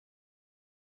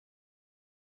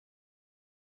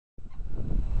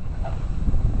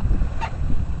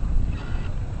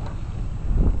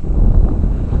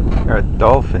There are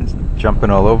dolphins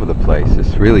jumping all over the place.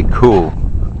 It's really cool.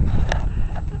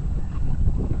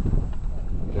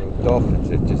 There were dolphins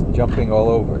that just jumping all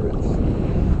over.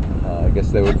 I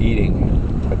guess they were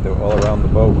eating, but they were all around the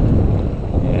boat.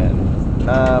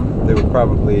 And they were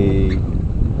probably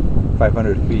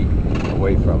 500 feet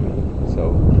away from me,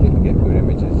 so I didn't get good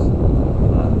images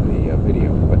on the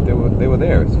video. But they were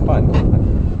there. It's fun.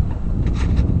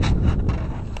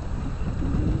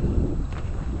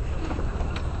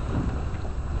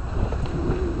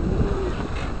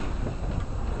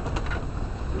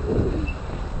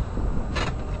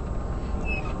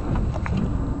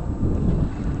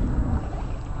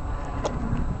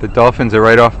 The dolphins are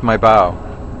right off my bow.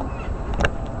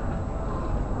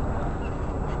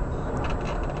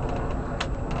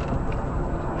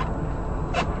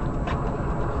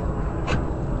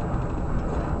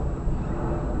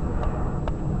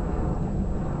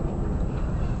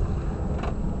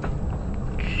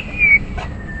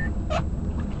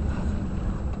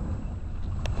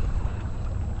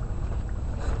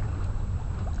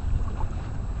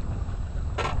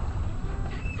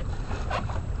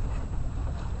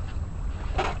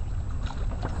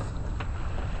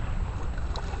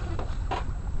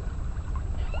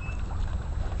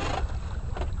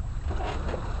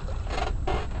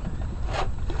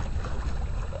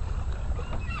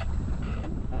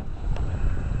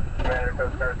 Commander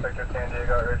Coast Guard Sector San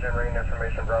Diego, urgent marine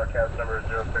information broadcast number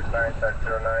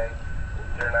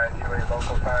 069-09-0928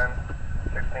 local time,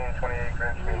 1628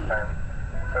 Greenwich Mean Time.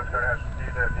 Coast Guard has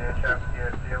received a VHF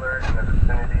ESD alert in the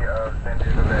vicinity of San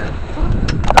Diego Bay.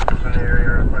 Vessels in the area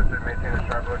are requested to maintain a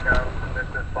sharp lookout,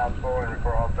 assist as possible, and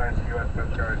report all signs to U.S.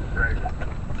 Coast Guard strike.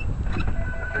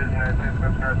 This is United States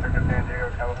Coast Guard Sector San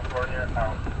Diego, California,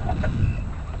 out.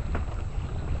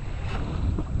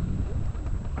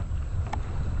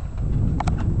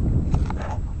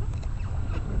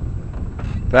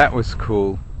 That was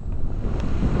cool.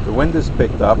 The wind has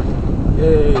picked up.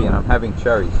 Yay, and I'm having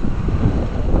cherries.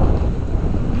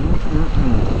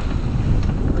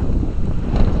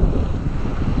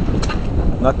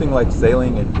 Nothing like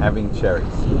sailing and having cherries.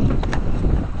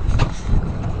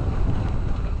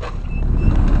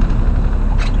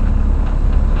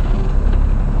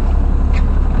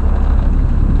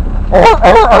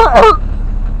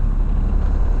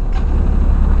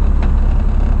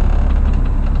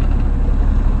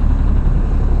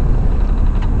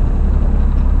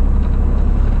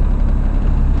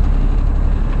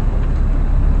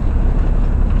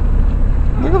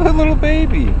 Look at that little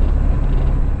baby.